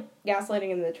 that's, like, gaslighting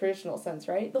in the traditional sense,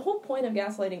 right? The whole point of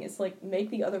gaslighting is, like,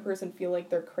 make the other person feel like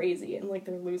they're crazy, and, like,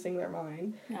 they're losing their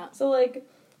mind. Yeah. So, like,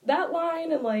 that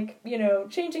line, and, like, you know,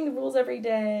 changing the rules every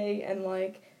day, and,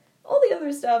 like, all the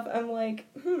other stuff, I'm like,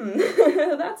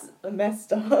 that's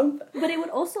messed up. But it would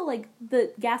also, like,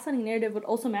 the gaslighting narrative would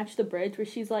also match the bridge where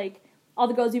she's like, all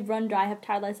the girls you've run dry have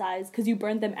tireless eyes because you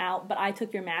burned them out, but I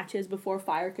took your matches before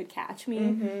fire could catch me.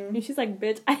 Mm-hmm. And she's like,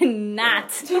 bitch, I did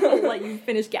not let you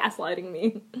finish gaslighting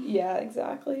me. Yeah,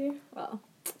 exactly. Well.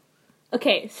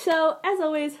 Okay, so, as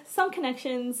always, some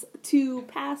connections to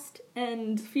past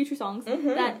and future songs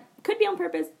that could be on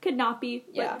purpose, could not be,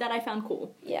 but that I found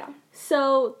cool. Yeah.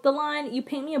 So, the line, you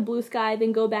paint me a blue sky,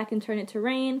 then go back and turn it to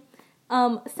rain,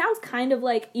 sounds kind of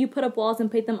like you put up walls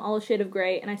and paint them all a shade of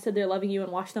gray, and I said they're loving you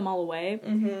and wash them all away.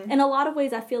 Mm-hmm. In a lot of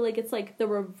ways, I feel like it's, like, the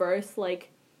reverse,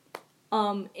 like,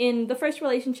 in the first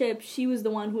relationship, she was the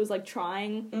one who was, like,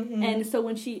 trying, and so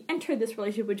when she entered this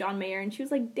relationship with John Mayer, and she was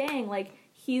like, dang, like,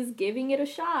 he's giving it a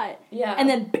shot. Yeah. And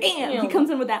then, bam, he comes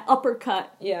in with that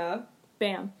uppercut. Yeah.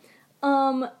 Bam.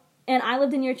 And I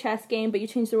lived in your chess game, but you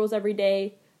change the rules every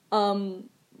day.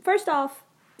 First off,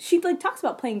 she, like, talks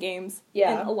about playing games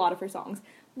in a lot of her songs.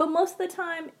 But most of the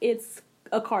time, it's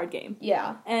a card game.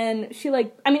 Yeah. And she,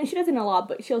 like, I mean, she does it a lot,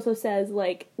 but she also says,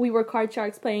 like, we were card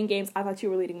sharks playing games. I thought you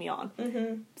were leading me on.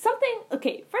 Mm-hmm. Something,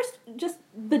 okay, first, just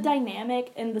the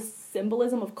dynamic and the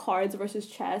symbolism of cards versus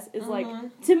chess is, like,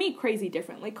 to me, crazy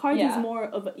different. Like, cards is more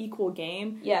of an equal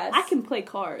game. Yes. I can play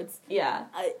cards. Yeah.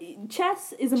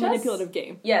 Chess is a manipulative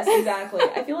game. Yes, exactly.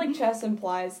 I feel like chess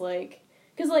implies, like,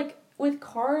 because, like, with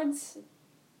cards,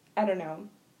 I don't know.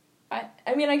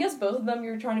 I mean, I guess both of them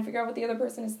you're trying to figure out what the other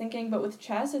person is thinking, but with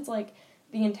chess, it's like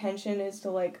the intention is to,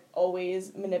 like,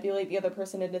 always manipulate the other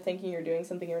person into thinking you're doing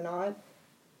something you're not.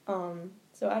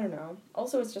 So I don't know.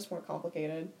 Also, it's just more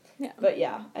complicated. Yeah. But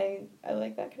yeah, I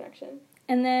like that connection.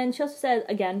 And then she also says,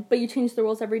 again, but you change the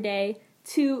rules every day.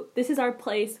 2, this is our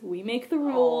place. We make the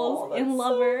rules in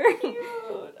Lover. So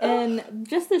cute. And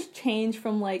just this change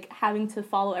from, like, having to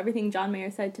follow everything John Mayer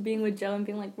said to being with Joe and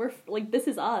being like, we're, like, this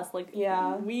is us. Like,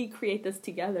 we create this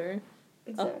together.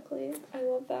 Exactly. I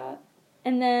love that.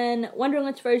 And then, wondering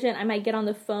which version I might get on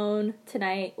the phone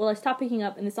tonight. Well, I stopped picking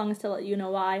up, and the song is To Let You Know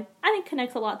Why. I think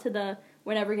connects a lot to the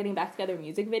We're Never Getting Back Together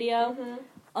music video.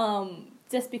 Mm-hmm.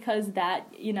 Just because that,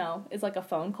 you know, is like a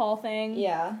phone call thing.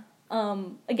 Yeah.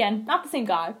 Again, not the same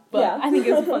guy, but I think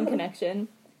it's a fun connection.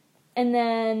 And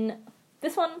then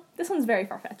this one's very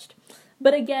far-fetched.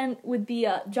 But again, with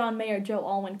the John Mayer, Joe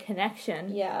Alwyn connection,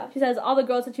 she says, all the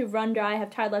girls that you've run dry have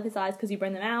tired left his eyes because you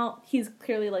burn them out. He's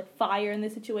clearly, like, fire in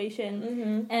this situation.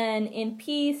 Mm-hmm. And in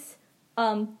Peace,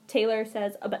 Taylor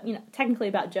says, about, you know, technically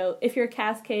about Joe, if you're a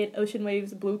cascade, ocean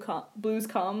waves, blues come.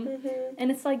 Mm-hmm.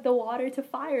 And it's, like, the water to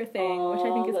fire thing, which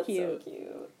I think is cute. So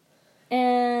cute.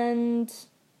 And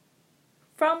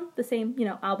from the same, you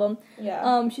know, album.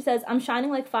 Yeah. She says, I'm shining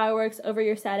like fireworks over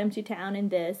your sad, empty town in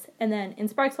this. And then in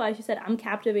Sparks Fly, she said, I'm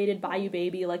captivated by you,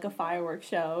 baby, like a fireworks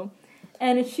show.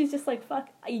 And she's just like, fuck,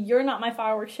 you're not my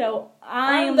fireworks show.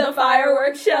 I am the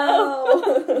fireworks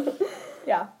show.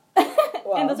 Yeah.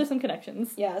 Wow. And those are some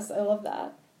connections. Yes, I love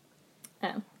that.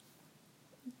 Yeah.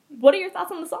 What are your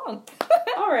thoughts on the song?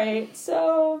 All right,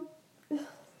 so...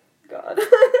 God.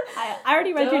 I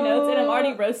already read your notes, and I'm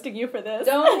already roasting you for this.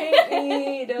 Don't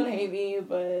hate me,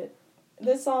 but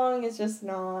this song is just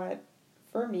not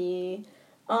for me.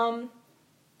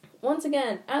 Once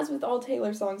again, as with all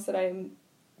Taylor songs that I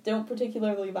don't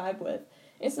particularly vibe with,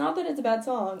 it's not that it's a bad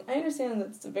song. I understand that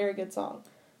it's a very good song.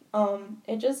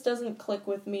 It just doesn't click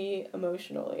with me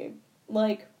emotionally.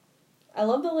 Like, I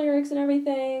love the lyrics and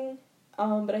everything,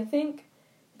 but I think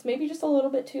it's maybe just a little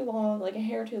bit too long, like a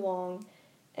hair too long.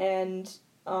 And,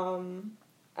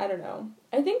 I don't know.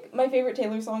 I think my favorite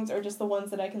Taylor songs are just the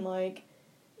ones that I can, like,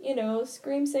 you know,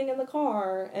 scream sing in the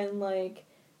car, and, like,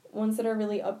 ones that are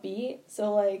really upbeat.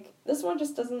 So, like, this one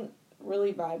just doesn't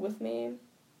really vibe with me.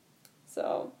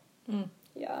 So,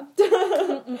 yeah.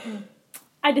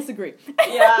 I disagree.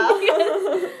 Yeah.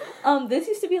 This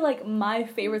used to be, like, my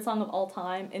favorite song of all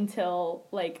time until,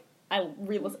 like, I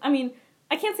re-listened. I mean,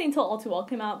 I can't say until All Too Well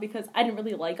came out because I didn't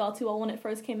really like All Too Well when it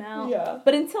first came out. Yeah.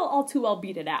 But until All Too Well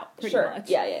beat it out, pretty much.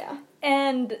 Yeah.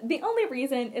 And the only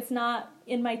reason it's not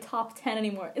in my top 10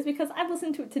 anymore is because I've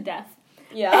listened to it to death.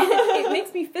 Yeah. It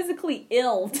makes me physically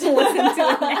ill to listen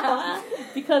to it now.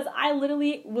 Because I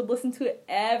literally would listen to it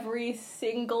every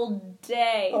single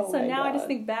day. Oh so my now God. I just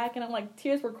think back and I'm like,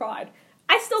 tears were cried.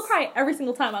 I still cry every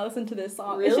single time I listen to this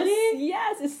song. Really? It's just,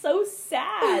 yes, it's so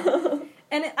sad.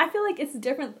 And I feel like it's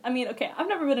different. I mean, okay, I've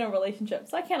never been in a relationship,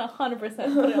 so I can't 100%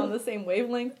 put it on the same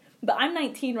wavelength. But I'm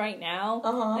 19 right now,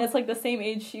 and it's like the same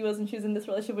age she was when she was in this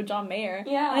relationship with John Mayer.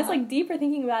 Yeah. And it's like deeper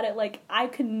thinking about it, like I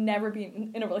could never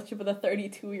be in a relationship with a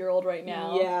 32-year-old right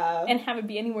now. Yeah. And have it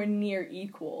be anywhere near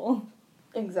equal.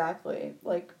 Exactly.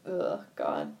 Like, ugh,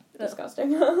 God.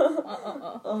 Disgusting.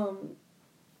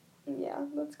 Yeah,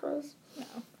 that's gross.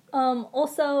 No.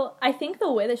 Also, I think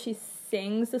the way that she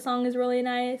sings the song is really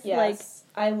nice. Yes.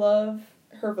 Like, I love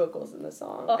her vocals in the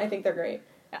song. I think they're great.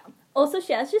 Yeah. Also,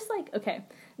 she has just, like, okay,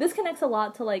 this connects a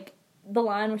lot to, like, the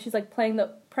line where she's, like, praying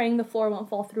the floor won't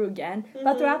fall through again. Mm-hmm.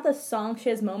 But throughout the song, she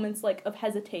has moments, like, of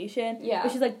hesitation. Yeah.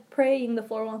 Where she's, like, praying the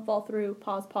floor won't fall through,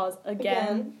 pause,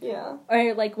 again. Yeah.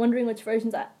 Or, like, wondering which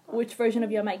version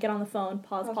of you I might get on the phone,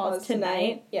 pause,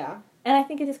 tonight. Yeah. And I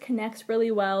think it just connects really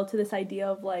well to this idea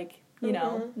of, like, you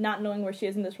know, not knowing where she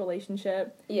is in this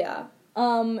relationship. Yeah.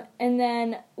 And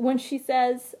then when she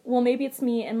says, well, maybe it's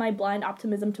me and my blind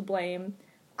optimism to blame,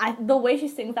 the way she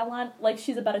sings that line, like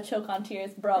she's about to choke on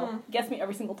tears, bro, gets me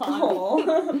every single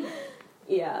time.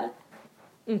 Yeah.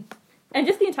 And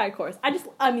just the entire chorus.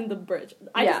 I mean the bridge.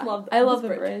 I love the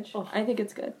bridge. Oh. I think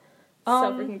it's good.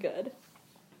 So freaking good.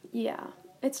 Yeah.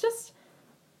 It's just,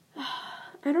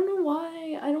 I don't know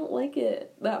why I don't like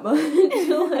it that much.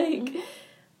 Like,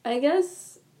 I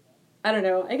guess I don't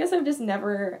know. I guess I've just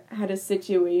never had a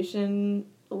situation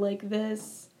like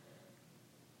this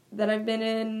that I've been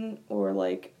in, or,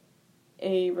 like,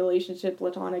 a relationship,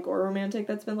 platonic or romantic,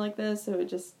 that's been like this, so it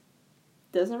just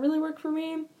doesn't really work for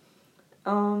me.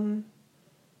 And,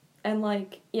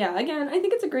 like, yeah, again, I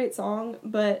think it's a great song,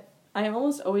 but I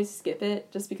almost always skip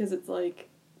it just because it's, like,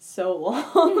 so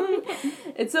long.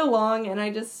 It's so long, and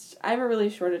I have a really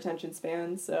short attention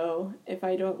span, so if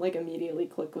I don't, like, immediately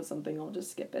click with something, I'll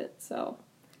just skip it, so,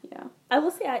 yeah. I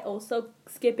will say I also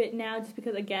skip it now just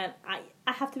because, again, I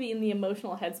have to be in the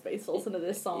emotional headspace to listen to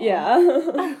this song.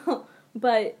 Yeah.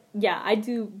 But, yeah, I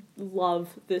do love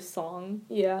this song.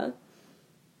 Yeah.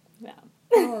 Yeah.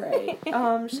 Alright,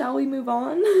 shall we move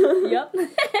on? Yep.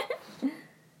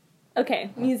 Okay,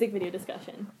 music video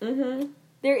discussion. Mm-hmm.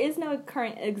 There is no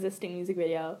current existing music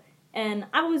video, and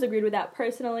I've always agreed with that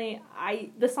personally.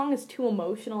 The song is too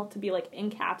emotional to be, like,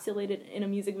 encapsulated in a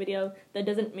music video that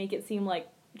doesn't make it seem, like,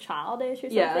 childish or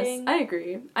something. Yes, I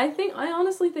agree. I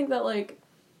honestly think that, like,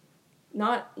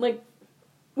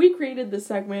 we created this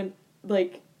segment,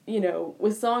 like, you know,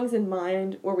 with songs in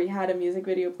mind where we had a music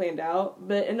video planned out,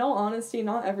 but in all honesty,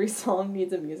 not every song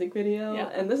needs a music video,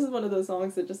 and this is one of those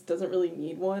songs that just doesn't really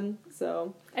need one,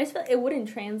 so. I just feel like it wouldn't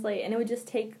translate, and it would just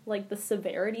take, like, the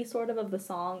severity, sort of the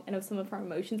song and of some of her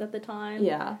emotions at the time.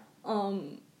 Yeah.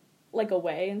 Like,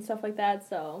 away and stuff like that,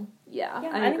 so. Yeah,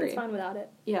 I agree. think it's fine without it.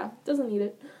 Yeah, doesn't need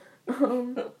it.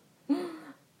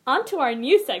 On to our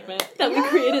new segment that we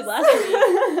created last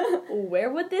week. Where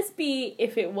would this be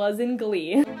if it was in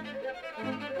Glee?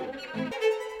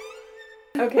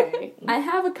 Okay, I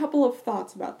have a couple of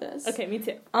thoughts about this. Okay, me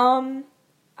too.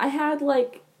 I had,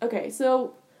 like, okay,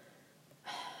 so,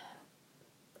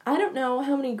 I don't know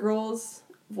how many girls'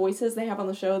 voices they have on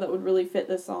the show that would really fit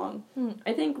this song.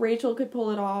 I think Rachel could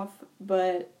pull it off,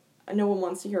 but no one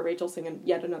wants to hear Rachel sing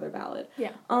yet another ballad.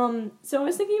 Yeah. So I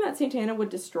was thinking that Santana would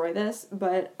destroy this,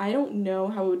 but I don't know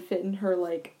how it would fit in her,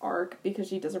 like, arc, because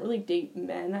she doesn't really date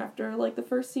men after, like, the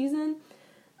first season.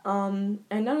 And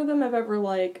none of them have ever,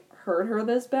 like, hurt her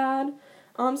this bad.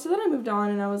 So then I moved on,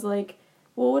 and I was like,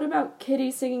 well, what about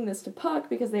Kitty singing this to Puck,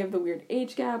 because they have the weird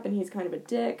age gap, and he's kind of a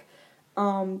dick.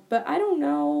 But I don't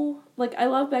know, like, I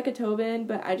love Becca Tobin,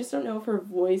 but I just don't know if her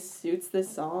voice suits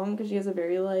this song, because she has a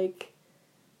very, like,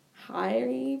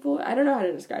 high voice. I don't know how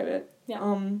to describe it.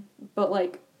 Yeah. But,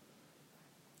 like,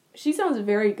 she sounds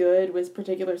very good with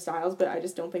particular styles, but I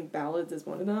just don't think ballads is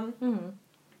one of them. Mm-hmm.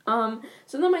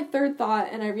 So then my third thought,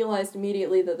 and I realized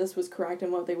immediately that this was correct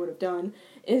and what they would have done,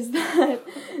 is that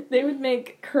they would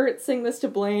make Kurt sing this to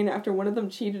Blaine after one of them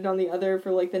cheated on the other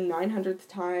for, like, the 900th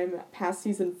time past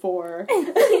season 4,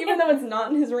 even though it's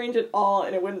not in his range at all,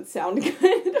 and it wouldn't sound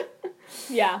good.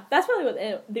 Yeah, that's probably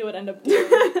what they would end up doing.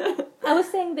 I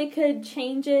was saying they could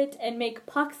change it and make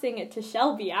Puck sing it to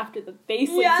Shelby after they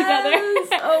sleep together.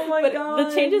 Oh my god.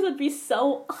 The changes would be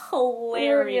so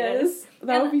hilarious.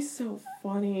 That would be so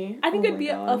funny. I think it'd be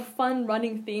a fun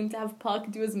running theme to have Puck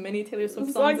do as many Taylor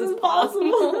Swift songs as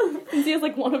possible. Since he has,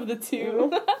 like, one of the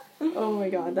two. Oh my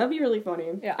god, that'd be really funny.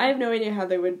 Yeah. I have no idea how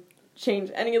they would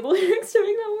change any of the lyrics to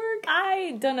make that work.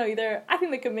 I don't know either. I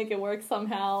think they could make it work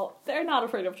somehow. They're not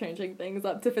afraid of changing things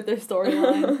up to fit their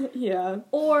storyline. Yeah.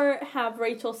 Or have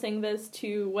Rachel sing this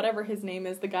to whatever his name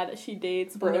is, the guy that she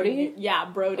dates. Brody? Yeah,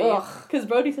 Brody. Because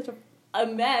Brody's such a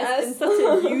mess and such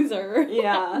a user.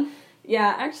 Yeah.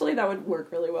 Yeah, actually that would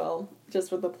work really well,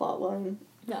 just with the plot line.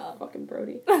 No. Fucking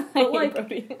Brody. I hate like,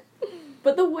 Brody.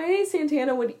 But the way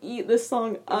Santana would eat this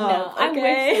song up, no, I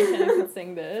wish Santana could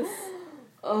sing this.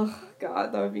 Oh,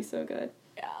 God, that would be so good.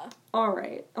 Yeah.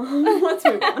 Alright, let's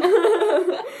move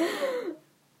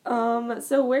on.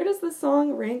 So where does the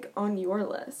song rank on your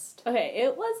list? Okay,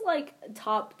 it was, like,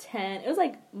 top 10. It was,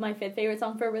 like, my 5th favorite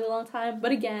song for a really long time.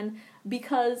 But again,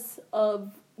 because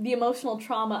of the emotional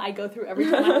trauma I go through every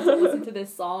time I have to listen to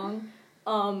this song,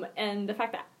 and the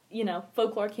fact that, you know,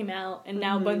 Folklore came out, and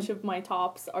now a bunch of my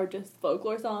tops are just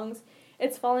Folklore songs,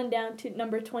 it's fallen down to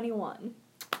number 21.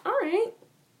 Alright.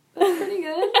 That's pretty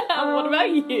good. What about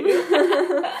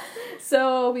you?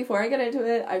 So, before I get into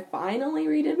it, I finally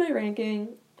redid my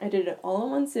ranking. I did it all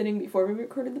in one sitting before we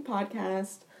recorded the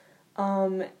podcast.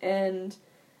 And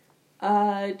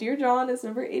Dear John is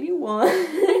number 81.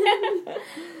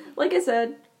 Like I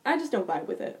said, I just don't vibe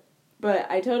with it. But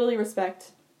I totally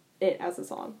respect it as a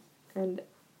song. And,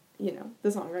 you know, the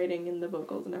songwriting and the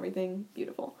vocals and everything,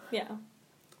 beautiful. Yeah.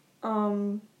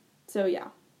 So yeah.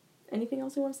 Anything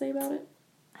else you want to say about it?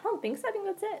 I don't think so. I think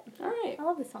that's it. Alright. I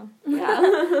love this song. Yeah.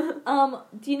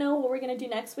 Do you know what we're gonna do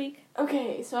next week?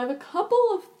 Okay, so I have a couple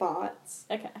of thoughts.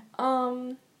 Okay.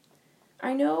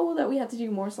 I know that we have to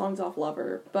do more songs off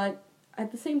Lover, but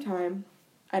at the same time,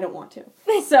 I don't want to.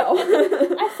 So.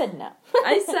 I said no.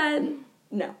 I said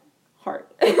no.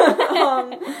 Heart.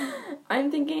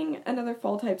 I'm thinking another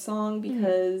fall type song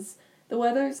because the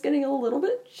weather's getting a little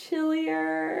bit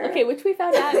chillier. Okay, which we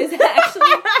found out is actually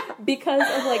because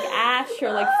of, like, ash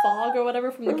or, like, fog or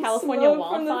whatever from the California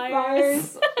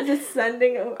wildfires.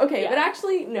 Descending. Okay, but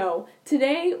actually, no.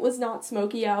 Today was not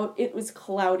smoky out. It was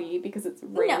cloudy because it's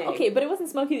raining. No, okay, but it wasn't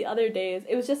smoky the other days.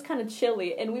 It was just kind of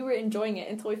chilly, and we were enjoying it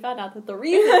until we found out that the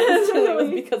reason it was chilly was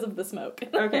because of the smoke.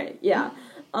 Okay, yeah.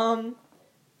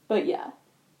 But yeah.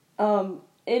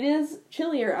 It is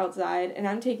chillier outside, and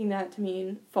I'm taking that to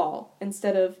mean fall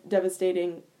instead of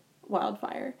devastating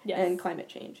wildfire and climate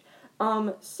change.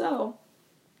 So,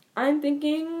 I'm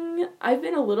thinking, I've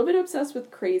been a little bit obsessed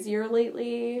with Crazier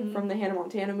lately from the Hannah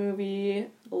Montana movie.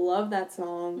 Love that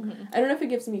song. Mm-hmm. I don't know if it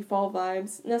gives me fall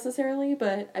vibes necessarily,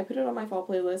 but I put it on my fall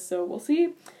playlist, so we'll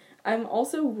see. I'm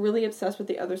also really obsessed with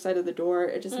The Other Side of the Door.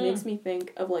 It just makes me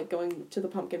think of, like, going to the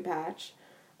pumpkin patch,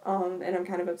 and I'm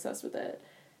kind of obsessed with it.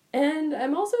 And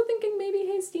I'm also thinking maybe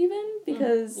Hey Stephen,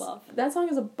 because that song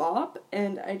is a bop,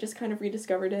 and I just kind of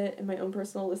rediscovered it in my own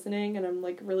personal listening, and I'm,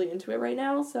 like, really into it right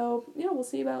now, so, yeah, we'll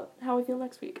see about how I feel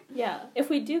next week. Yeah, if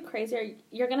we do Crazier,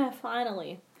 you're gonna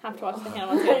finally have to watch the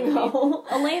Hannah Montana movie.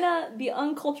 Elena, the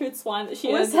uncultured swine that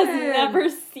she is, has never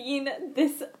seen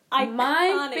this iconic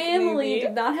My family movie.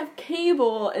 did not have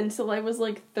cable until I was,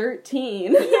 like,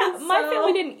 13. Yeah, my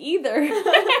family didn't either.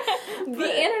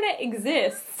 The internet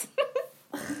exists.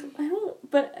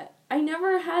 But I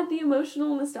never had the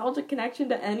emotional, nostalgic connection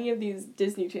to any of these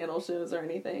Disney Channel shows or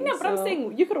anything. No, but I'm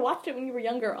saying you could have watched it when you were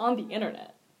younger on the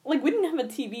internet. Like, we didn't have a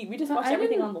TV. We just watched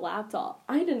everything on the laptop.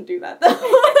 I didn't do that, though.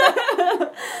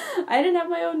 I didn't have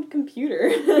my own computer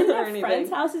or anything. Friends'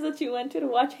 houses that you went to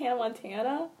watch Hannah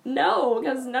Montana? No,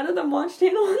 because none of them watched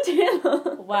Hannah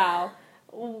Montana. Wow.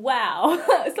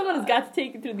 Someone has got to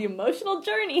take you through the emotional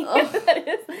journey that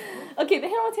is. Okay, the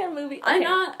Hannah Montana movie. Okay, I'm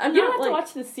not you don't have to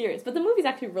watch the series, but the movie's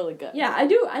actually really good. Yeah, I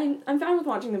do. I'm fine with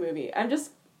watching the movie. I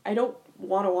don't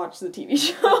want to watch the TV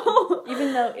show.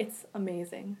 Even though it's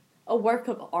amazing. A work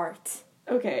of art.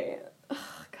 Okay.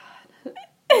 Oh, God.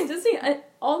 Disney,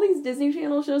 all these Disney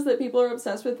Channel shows that people are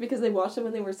obsessed with because they watched them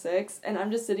when they were 6, and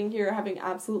I'm just sitting here having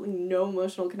absolutely no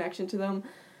emotional connection to them,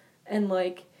 and,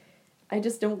 like, I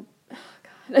just don't...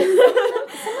 Some of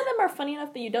them are funny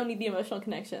enough that you don't need the emotional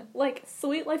connection. Like,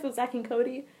 Sweet Life of Zack and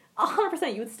Cody,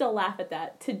 100% you would still laugh at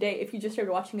that today if you just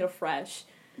started watching it afresh.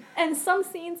 And some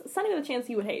scenes, Sunny with a Chance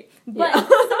you would hate. But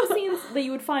some scenes that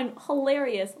you would find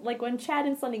hilarious, like when Chad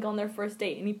and Sunny go on their first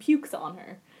date and he pukes on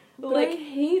her. But like, I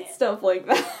hate stuff like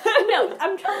that. No,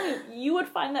 I'm telling you would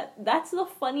find that's the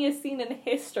funniest scene in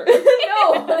history.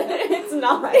 No, it's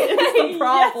not. It's the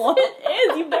problem. Yes, it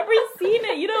is. You've never seen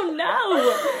it. You don't know.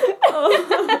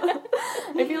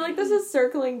 I feel like this is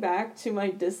circling back to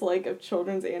my dislike of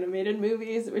children's animated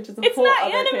movies, which is it's whole not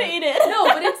other animated. Thing. No,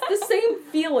 but it's the same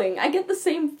feeling. I get the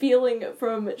same feeling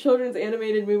from children's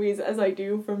animated movies as I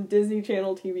do from Disney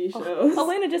Channel TV shows.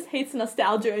 Elena just hates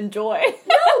nostalgia and joy.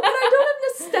 No, but I don't have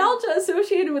nostalgia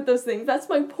associated with those things. That's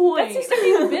my point. That's just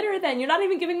being bitter then. You're not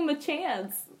even giving them a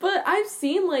chance. But I've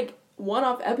seen, like,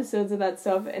 one-off episodes of that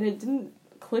stuff, and it didn't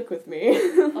click with me.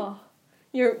 Oh.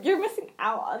 You're missing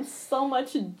out on so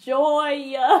much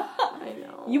joy. I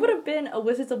know. You would have been a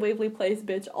Wizards of Waverly Place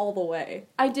bitch all the way.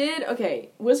 I did. Okay,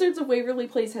 Wizards of Waverly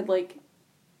Place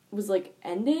was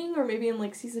ending, or maybe in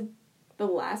like the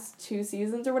last 2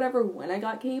 seasons or whatever when I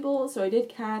got cable. So I did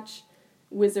catch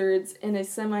Wizards in a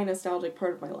semi-nostalgic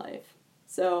part of my life.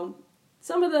 So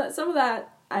some of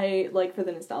that I like for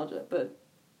the nostalgia, but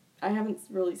I haven't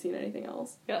really seen anything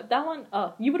else. Yeah, that one.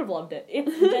 Oh, you would have loved it.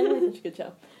 It's genuinely such a good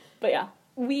show. But yeah.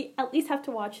 We at least have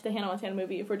to watch the Hannah Montana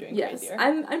movie if we're doing Crazier.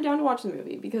 I'm down to watch the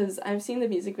movie because I've seen the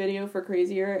music video for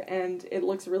Crazier and it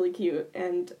looks really cute.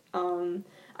 And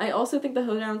I also think the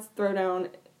Hoedown Throwdown?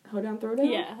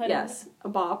 Yeah, Hoedown. Yes, a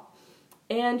bop.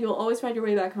 And You'll Always Find Your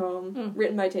Way Back Home,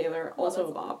 written by Taylor, also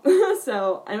a bop.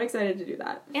 So I'm excited to do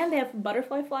that. And they have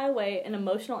Butterfly Fly Away, an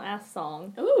emotional ass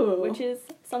song. Ooh. Which is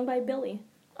sung by Billy.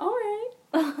 Alright.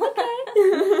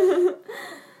 Okay.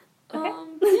 Okay.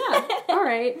 Yeah. All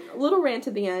right. A little rant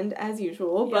at the end, as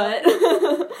usual, but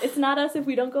it's not us if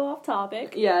we don't go off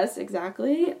topic. Yes,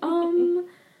 exactly. No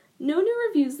new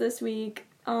reviews this week.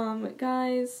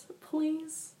 Guys,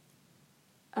 please.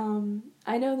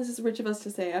 I know this is rich of us to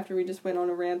say after we just went on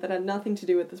a rant that had nothing to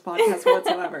do with this podcast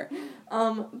whatsoever.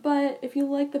 But if you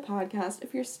like the podcast,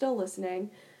 if you're still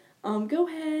listening, go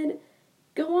ahead,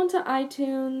 go on to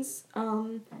iTunes,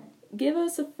 give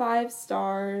us a 5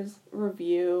 stars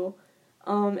review.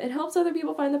 It helps other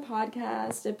people find the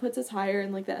podcast. It puts us higher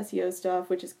in, like, the SEO stuff,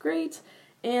 which is great.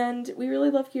 And we really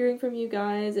love hearing from you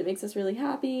guys. It makes us really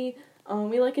happy.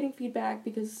 We like getting feedback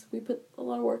because we put a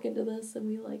lot of work into this, and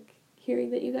we like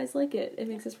hearing that you guys like it. It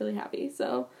makes us really happy.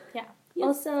 So yeah. Yes.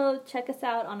 Also, check us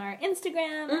out on our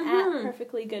Instagram at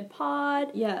Perfectly Good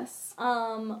Pod. Yes.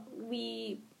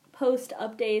 We post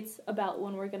updates about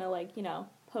when we're gonna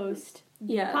post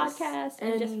podcast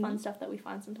and just fun stuff that we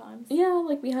find sometimes. Yeah,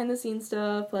 like behind the scenes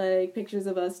stuff, like pictures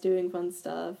of us doing fun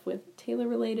stuff with Taylor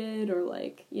related or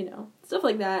stuff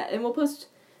like that. And we'll post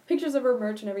pictures of our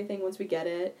merch and everything once we get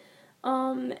it.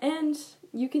 And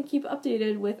you can keep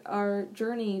updated with our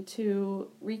journey to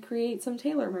recreate some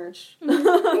Taylor merch.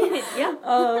 Yeah.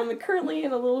 Currently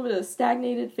in a little bit of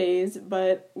stagnated phase,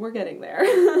 but we're getting there.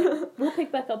 We'll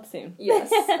pick back up soon.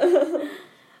 Yes.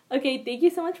 Okay, thank you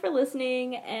so much for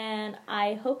listening, and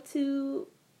I hope to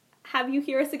have you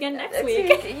hear us again next week.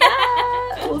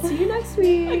 Yeah. We'll see you next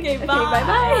week. Okay,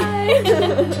 bye.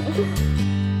 Bye-bye.